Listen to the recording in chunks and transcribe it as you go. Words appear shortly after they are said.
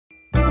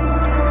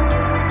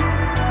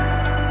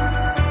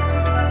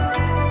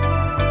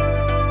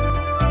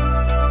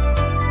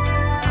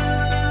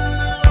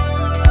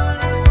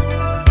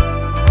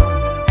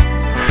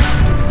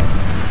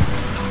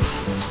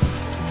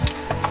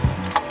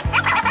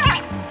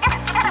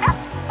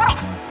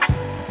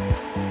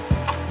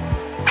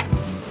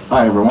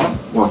Hi everyone,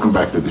 welcome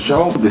back to the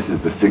show. This is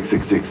the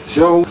 666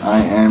 show. I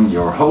am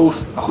your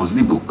host, Achuz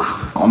Dibuk.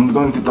 I'm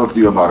going to talk to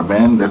you about a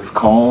band that's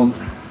called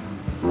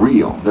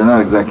REO. They're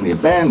not exactly a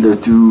band, they're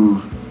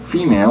two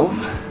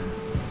females,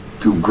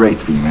 two great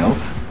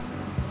females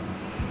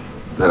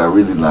that I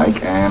really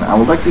like, and I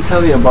would like to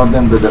tell you about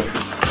them.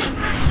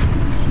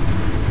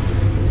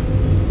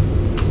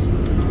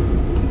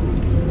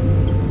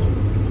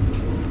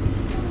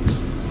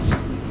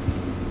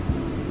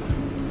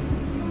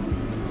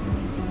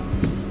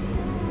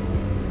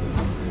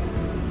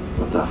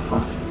 What the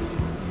fuck?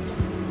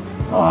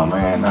 Oh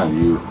man, not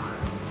you.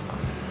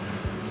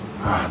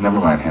 Never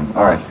mind him.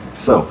 Alright,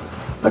 so,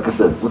 like I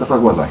said, what the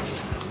fuck was I?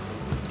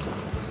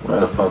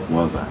 Where the fuck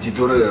was I?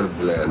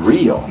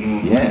 REO.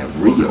 Yeah,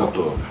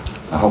 REO.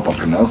 I hope I'm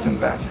pronouncing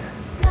that.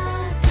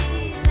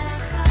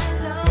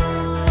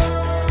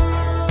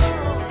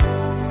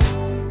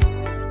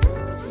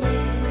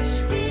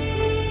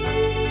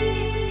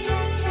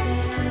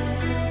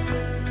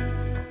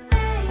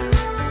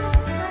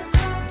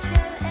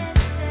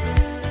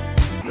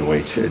 The way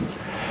it should.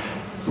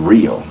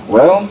 REO.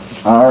 Well,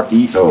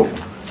 R-E-O.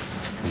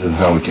 This is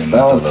how we can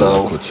spell it,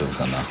 so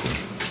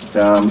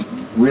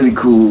really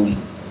cool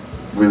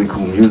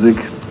music.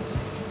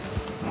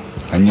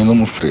 אני לא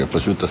מפריע,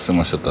 פשוט תעשה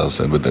מה שאתה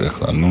עושה בדרך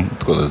כלל, נו,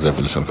 את כל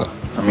הזבל שלך.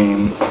 I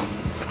mean,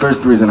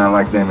 first reason I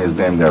like them is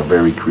they're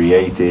very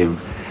creative,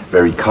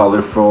 very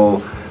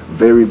colorful,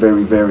 very,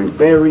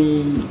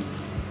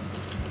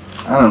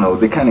 I don't know,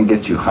 they kind of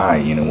get you high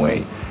in a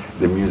way.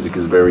 The music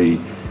is very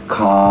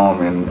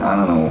calm and, I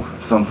don't know,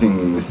 something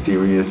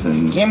mysterious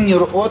and... הם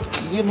נראות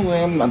כאילו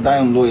הם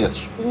עדיין לא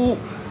יצאו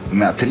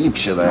מהטריפ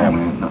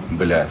שלהם,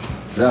 בלעד.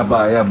 זה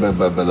הבעיה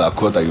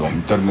בלהקות היום,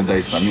 יותר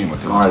מדי סמים,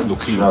 אתם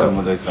לוקחים יותר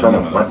מדי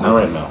סמים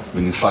ללהקות,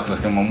 ונדפק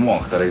לכם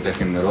המוח, אתה ראית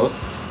איך הם נראות?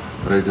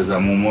 ראית איזה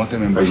עמומות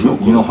הם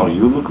בשוק? You know how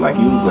you look like?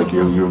 You look like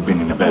you've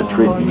been in a bad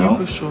trip, you know?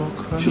 You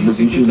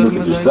should look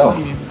at yourself.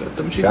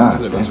 תמשיך עם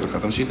הזבל שלך,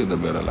 תמשיך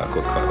לדבר על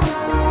להקות חרא.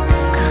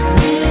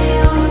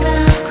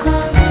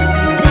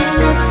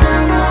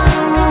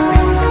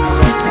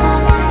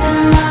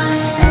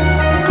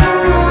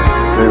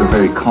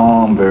 Very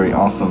calm, very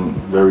awesome,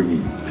 very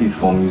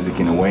peaceful music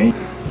in a way.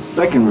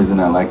 Second reason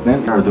I like them,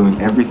 they are doing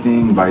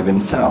everything by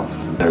themselves.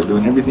 They're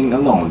doing everything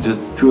alone. Just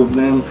two of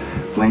them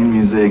playing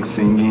music,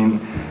 singing.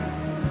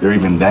 They're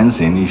even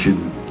dancing. You should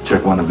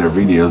check one of their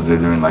videos.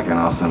 They're doing like an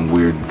awesome,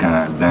 weird kind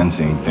of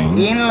dancing thing.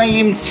 אין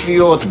להם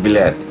צפיות,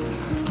 בלעד.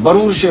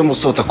 ברור שהם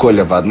עושות הכל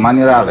לבד, מה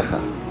נראה לך?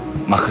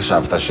 מה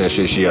חשבת,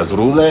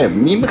 שיעזרו להם?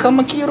 מי בכלל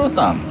מכיר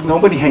אותם?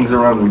 Nobody hangs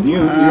around with you.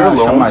 You're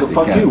alone, so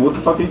fuck you. What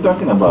the fuck are you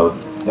talking about?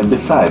 And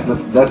besides,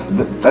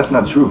 that's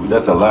not true.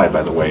 That's a lie,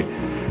 by the way.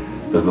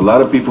 There's a lot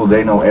of people,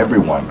 they know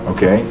everyone,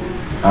 okay?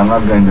 I'm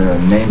not going to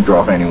name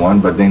drop anyone,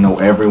 but they know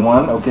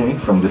everyone, okay?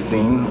 From the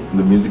scene,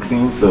 the music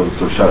scene, so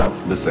shut up.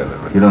 בסדר.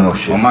 You don't know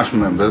shit. ממש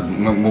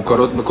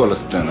מוכרות בכל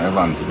הסצנה,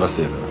 הבנתי,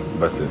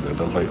 בסדר,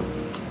 דלביות.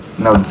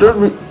 Now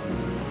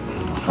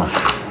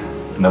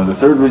the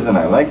third reason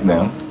I like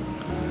them,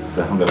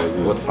 the hell did I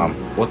do?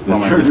 The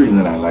third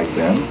reason I like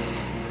them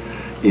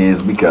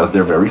is because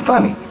they're very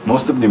funny.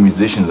 Most of the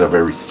musicians are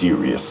very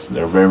serious.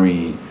 They're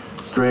very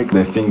strict.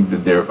 They think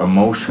that they're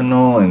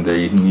emotional and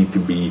they need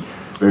to be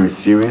very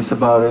serious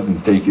about it and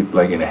take it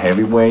like in a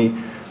heavy way.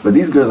 But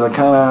these girls are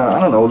kind of, I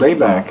don't know, laid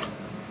back,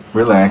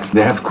 relaxed.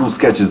 They have cool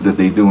sketches that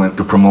they do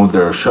to promote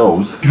their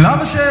shows.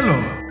 למה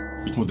שאלות?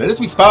 מתמודדת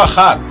מספר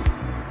 1.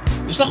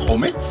 יש לך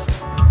אומץ?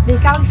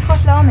 בעיקר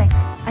לשחות לעומק.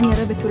 אני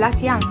הרי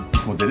בתולת ים.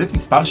 מתמודדת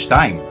מספר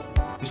 2.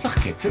 יש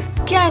לך קצב?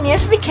 כן,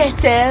 יש בי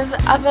קצב,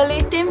 אבל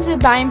לעתים זה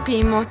בא עם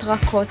פעימות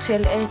רכות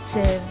של עצב.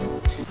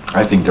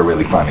 I think they're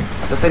really funny.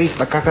 אתה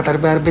צריך לקחת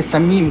הרבה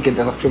סמים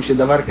כדי לחשוב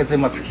שדבר כזה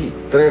מצחיק.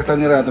 תראה איך אתה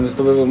נראה, אתה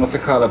מסתובב עם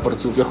מסכה על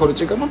הפרצוף, יכול להיות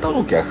שגם אתה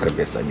לוקח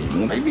הרבה סמים.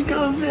 אולי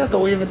בגלל זה אתה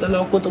אוהב את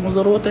הלהקות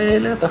המוזרות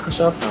האלה, אתה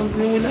חשבת על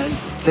זה אולי?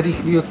 צריך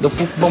להיות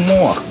דפוק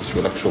במוח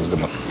בשביל לחשוב זה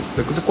מצחיק.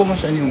 זה כל מה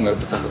שאני אומר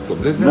בסך הכל.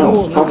 זה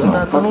לא,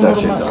 אתה לא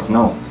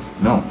נורמלי.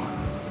 No.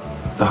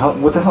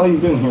 What the hell are you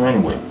doing here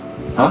anyway?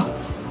 Huh?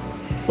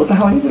 What the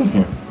hell are you doing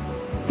here?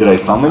 Did I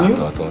summon you?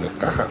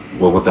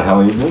 Well, what the hell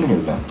are you doing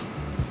here then?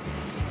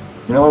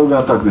 You know what, we're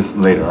gonna talk this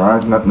later,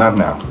 alright? Not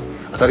now.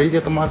 אתה ראית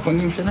את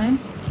המערכונים שלהם?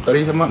 אתה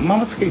ראית מה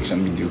מצחיק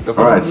שם בדיוק?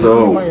 Alright,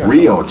 so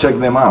REO, check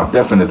them out.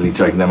 Definitely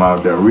check them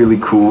out. They're really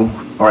cool.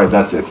 Alright,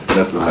 that's it.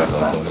 That's the last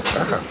time.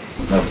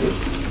 That's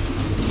it.